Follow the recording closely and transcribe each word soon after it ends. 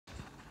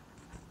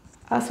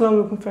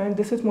Assalamualaikum friends,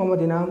 this is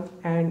Mohammad Inam,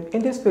 and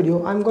in this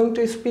video I'm going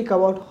to speak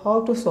about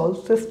how to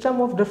solve system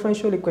of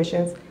differential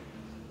equations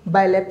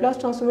by Laplace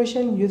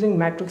transformation using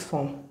matrix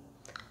form.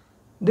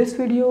 This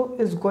video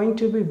is going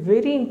to be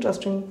very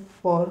interesting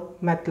for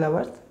math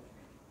lovers.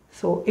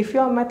 So if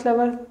you are a math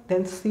lover,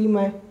 then see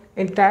my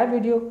entire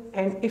video,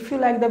 and if you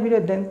like the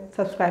video, then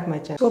subscribe my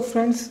channel. So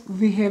friends,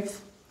 we have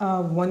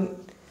one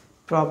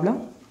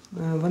problem,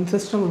 one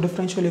system of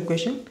differential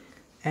equation,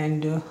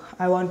 and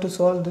I want to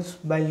solve this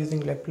by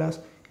using Laplace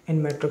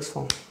in matrix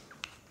form.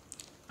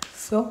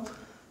 So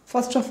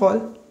first of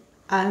all,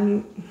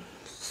 I'm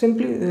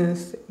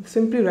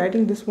simply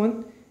writing this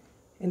one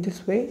in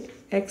this way: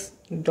 x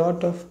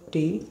dot of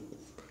t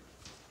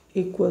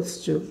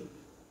equals to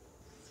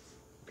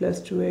plus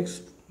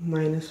 2x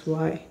minus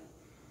y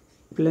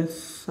plus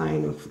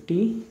sine of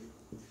t,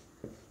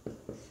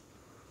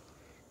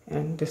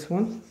 and this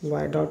one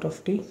y dot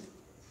of t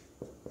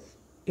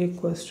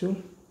equals to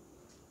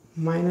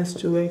minus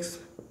 2x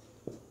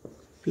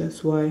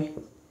plus y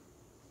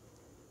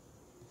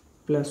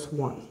plus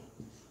 1.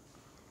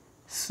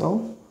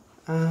 So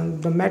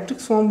the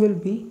matrix form will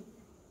be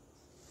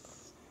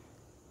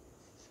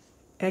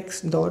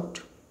x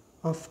dot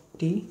of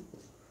t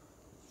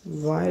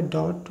y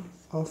dot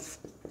of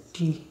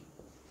t,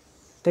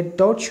 that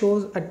dot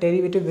shows a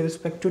derivative with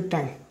respect to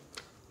time,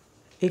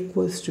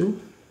 equals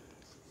to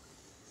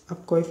a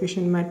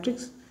coefficient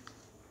matrix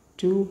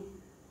 2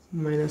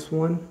 minus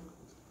 1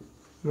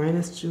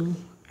 minus 2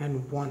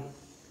 and 1,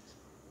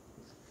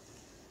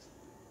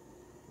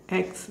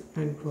 x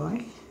and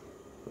y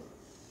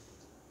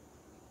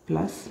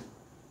plus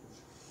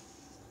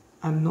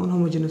a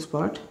non-homogeneous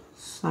part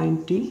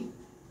sine t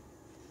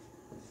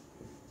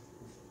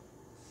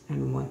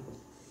and 1.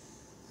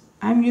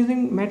 I am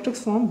using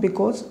matrix form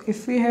because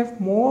if we have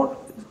more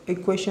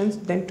equations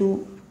then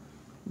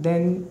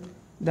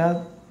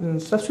the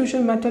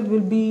substitution method will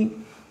be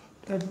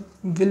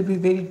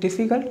very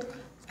difficult,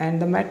 and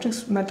the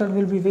matrix method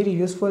will be very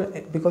useful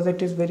because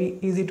it is very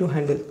easy to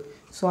handle.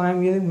 So I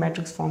am using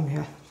matrix form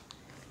here.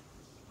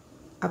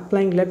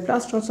 Applying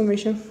Laplace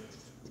transformation,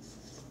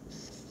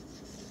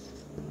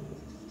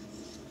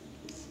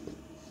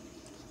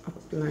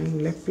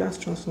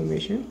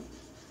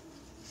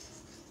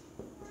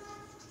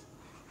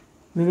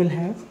 we will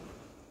have,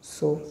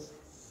 so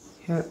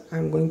here I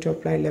am going to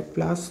apply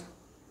Laplace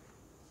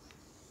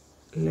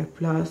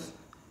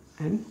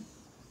and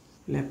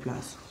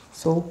Laplace.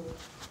 So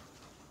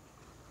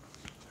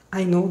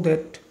I know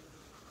that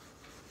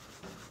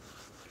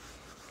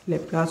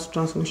Laplace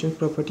transformation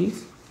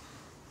properties,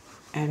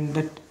 and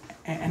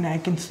I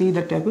can see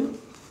the table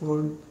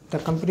for the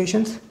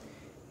computations.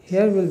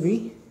 Here will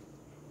be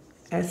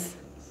s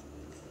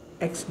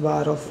x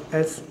bar of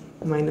s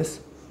minus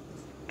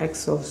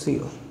x of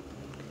 0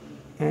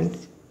 and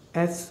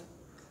s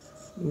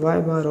y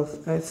bar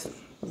of s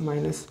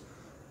minus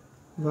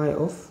y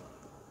of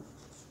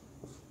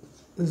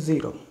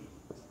 0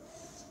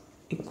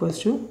 equals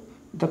to,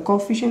 the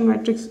coefficient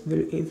matrix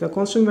is a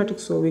constant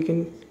matrix, so we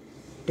can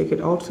take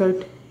it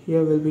outside.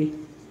 Here will be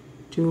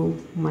 2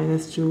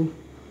 minus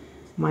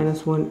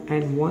 1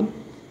 and 1.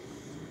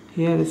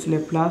 Here is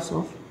Laplace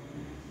of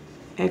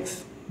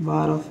x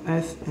bar of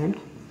s and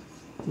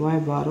y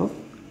bar of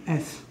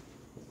s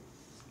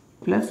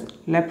plus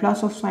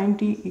Laplace of sine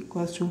t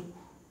equals to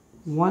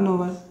 1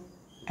 over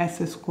s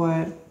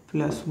square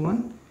plus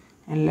 1,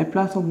 and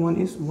Laplace of 1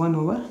 is 1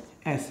 over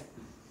s.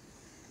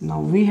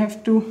 Now we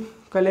have to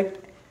collect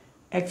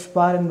x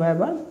bar and y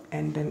bar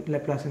and then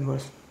Laplace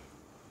inverse.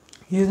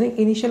 Using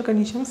initial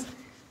conditions,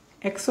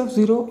 x of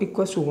 0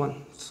 equals to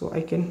 1, so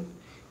I can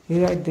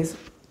rewrite this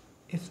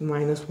is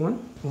minus 1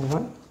 over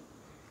 1,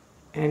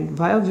 and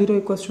y of 0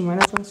 equals to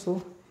minus 1,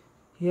 so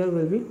here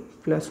will be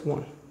plus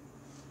 1.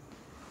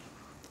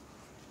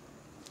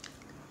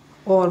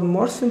 Or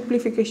more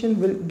simplification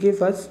will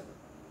give us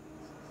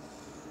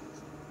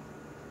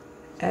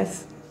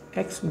s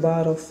x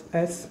bar of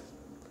s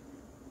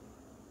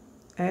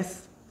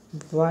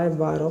y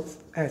bar of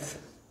s.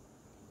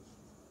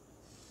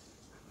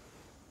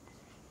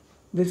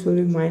 This will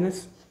be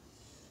minus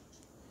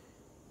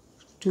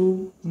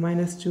 2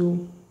 minus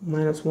 2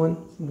 minus 1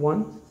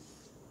 1,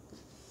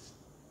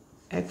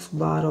 x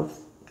bar of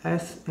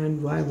s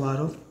and y bar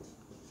of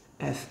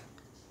s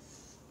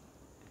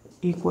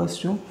equals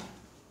to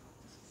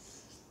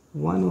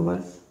 1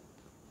 over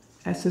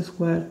s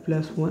square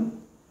plus 1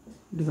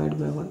 divided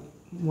by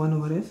 1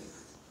 over s.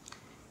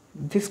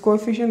 This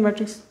coefficient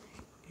matrix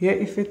here,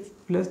 if it's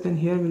plus, then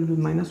here will be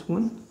minus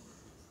 1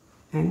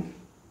 and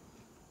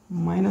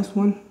minus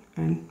 1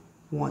 and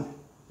 1.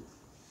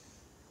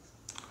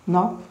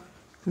 Now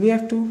we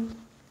have to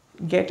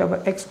get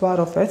our x bar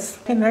of s.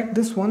 I can write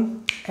this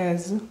one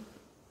as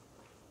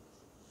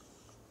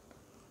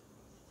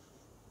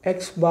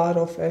x bar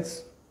of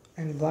s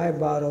and y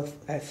bar of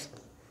s.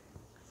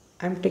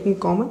 I am taking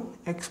common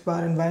x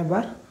bar and y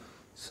bar,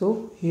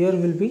 so here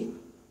will be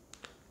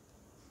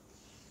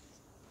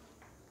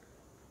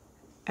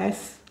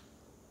s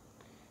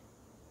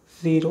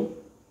 0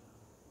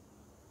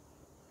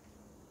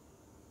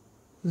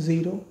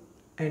 0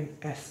 and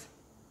S.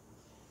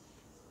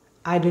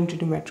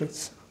 Identity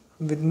matrix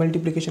with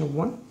multiplication of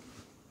 1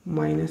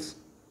 minus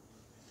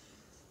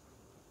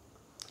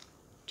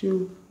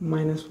 2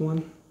 minus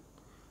 1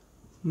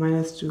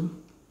 minus 2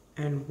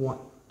 and 1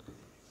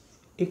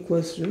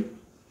 equals to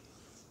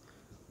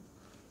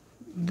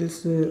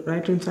this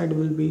right hand side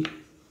will be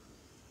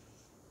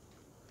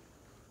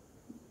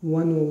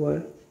 1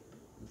 over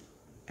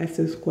s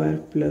square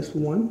plus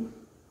 1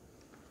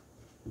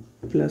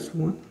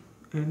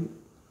 and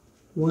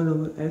 1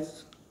 over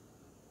s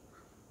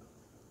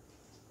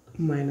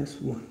minus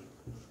 1.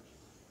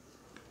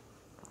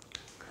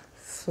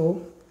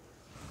 So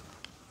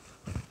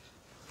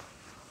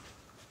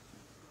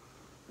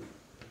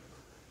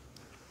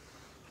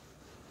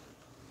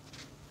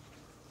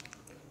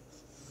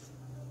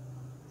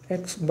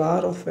x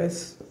bar of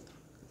s,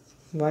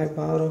 y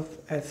bar of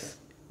s,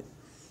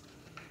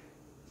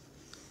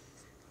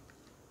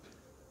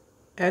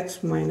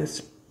 h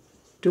minus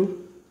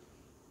 2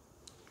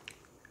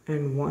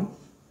 and 1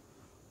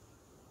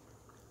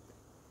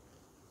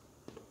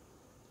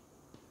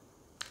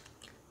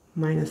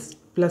 minus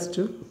plus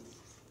 2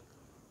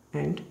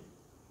 and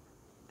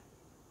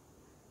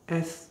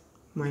s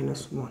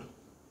minus 1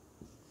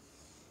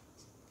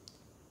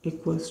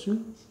 equals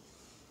to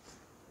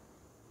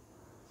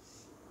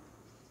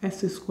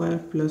s square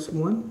plus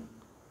 1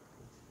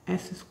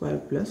 s square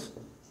plus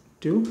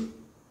 2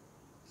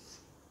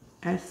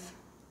 s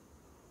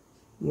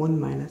 1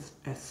 minus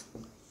s.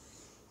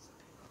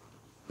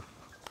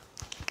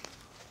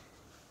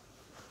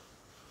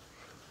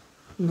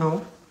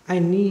 Now I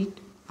need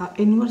an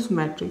inverse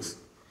matrix,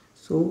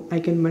 so I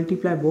can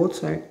multiply both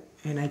sides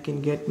and I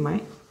can get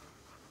my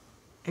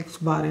x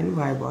bar and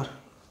y bar.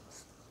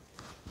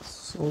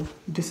 So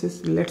this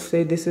is, let's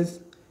say this is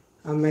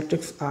a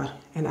matrix R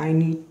and I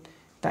need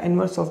the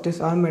inverse of this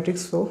R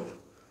matrix, so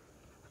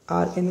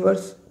R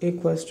inverse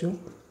equals to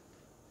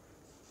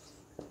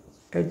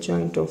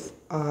adjoint of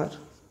R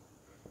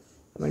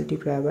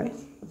multiplied by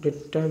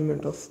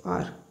determinant of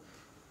R.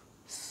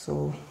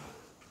 So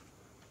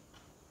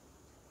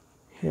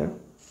here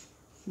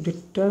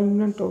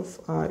determinant of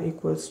R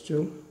equals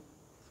to,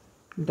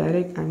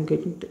 direct I'm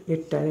getting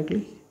it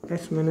directly,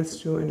 s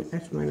minus 2 and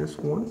s minus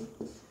 1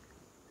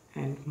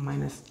 and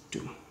minus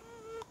 2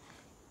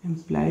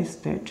 implies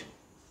that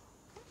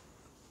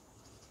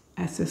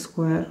s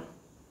square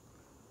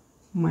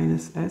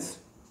minus s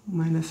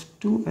minus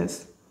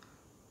 2s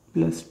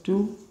plus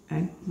 2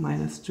 and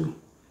minus 2.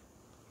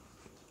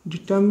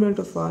 Determinant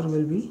of R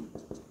will be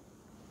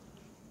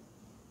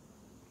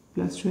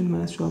plus 2 and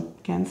minus 2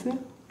 cancel,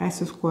 s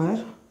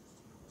square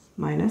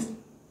minus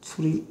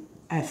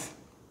 3s.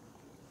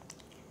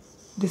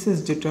 This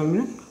is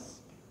determinant.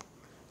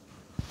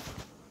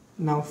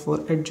 Now for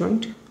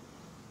adjoint,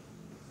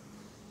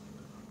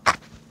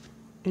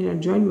 in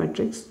adjoint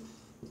matrix,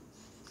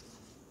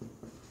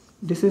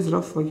 this is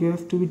rough, you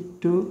have to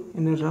do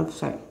in a rough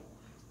side.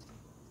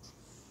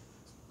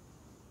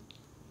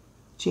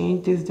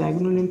 Change these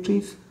diagonal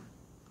entries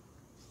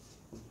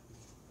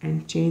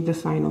and change the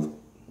sign of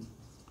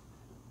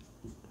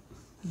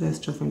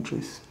rest of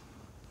entries.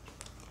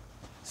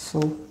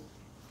 So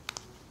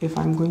if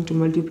I'm going to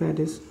multiply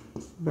this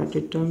by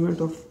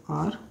determinant of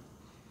R,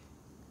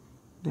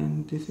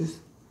 then this is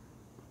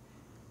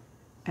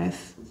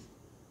s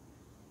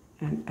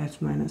and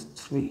s minus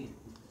 3.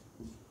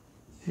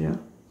 Here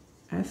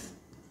s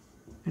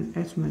and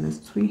s minus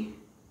 3,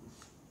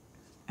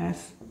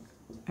 s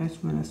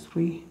minus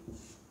 3,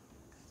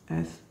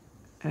 s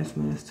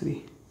minus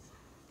 3.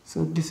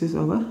 So this is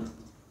our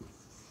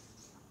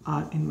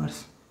R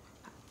inverse.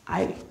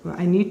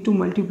 I need to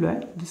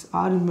multiply this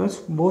R inverse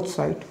both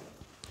sides.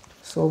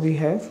 So we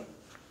have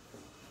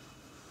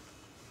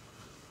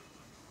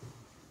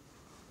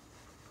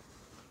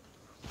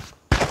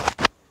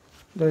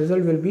the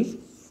result will be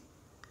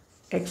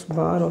x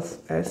bar of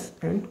s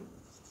and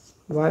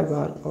y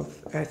bar of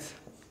s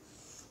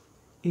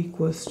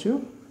equals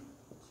to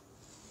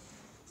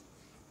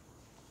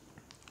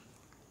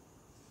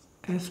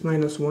s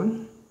minus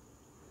 1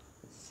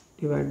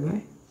 divided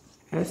by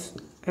s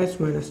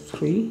minus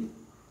 3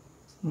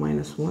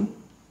 minus 1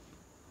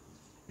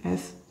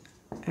 s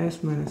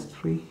minus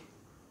 3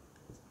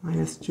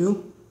 minus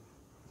 2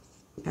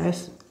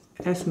 s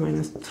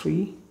minus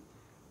 3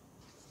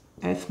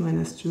 s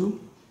minus 2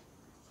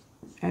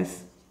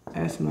 s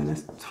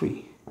minus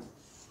 3.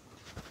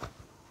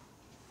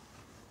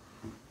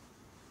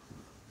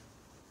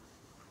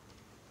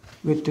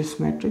 With this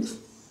matrix,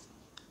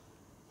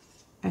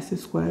 s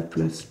square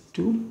plus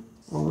 2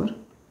 over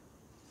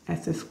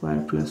s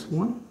square plus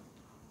 1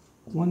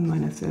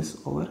 minus s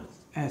over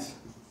s.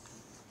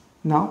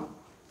 Now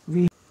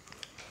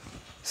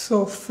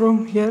so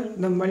from here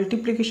the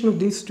multiplication of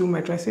these two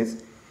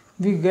matrices,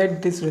 we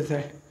get this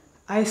result.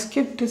 I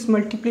skipped this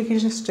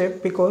multiplication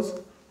step because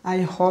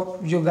I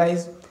hope you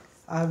guys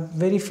are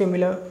very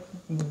familiar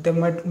with the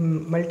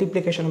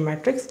multiplication of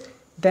matrix.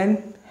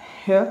 Then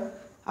here,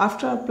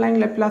 after applying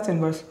Laplace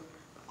inverse,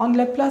 on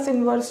Laplace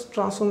inverse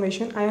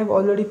transformation I have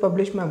already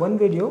published my one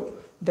video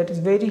that is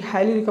very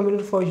highly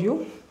recommended for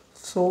you.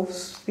 So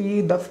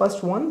see the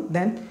first one.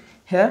 Then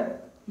here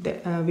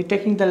we're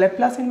taking the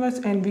Laplace inverse,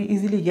 and we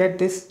easily get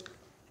this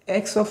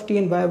x of t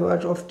and y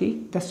of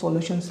t, the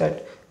solution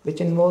set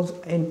which involves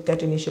in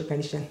that initial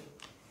condition.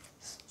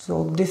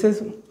 So this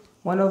is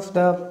one of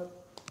the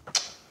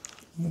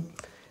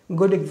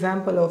good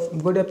example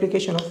of good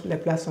application of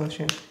Laplace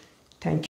function. Thank you.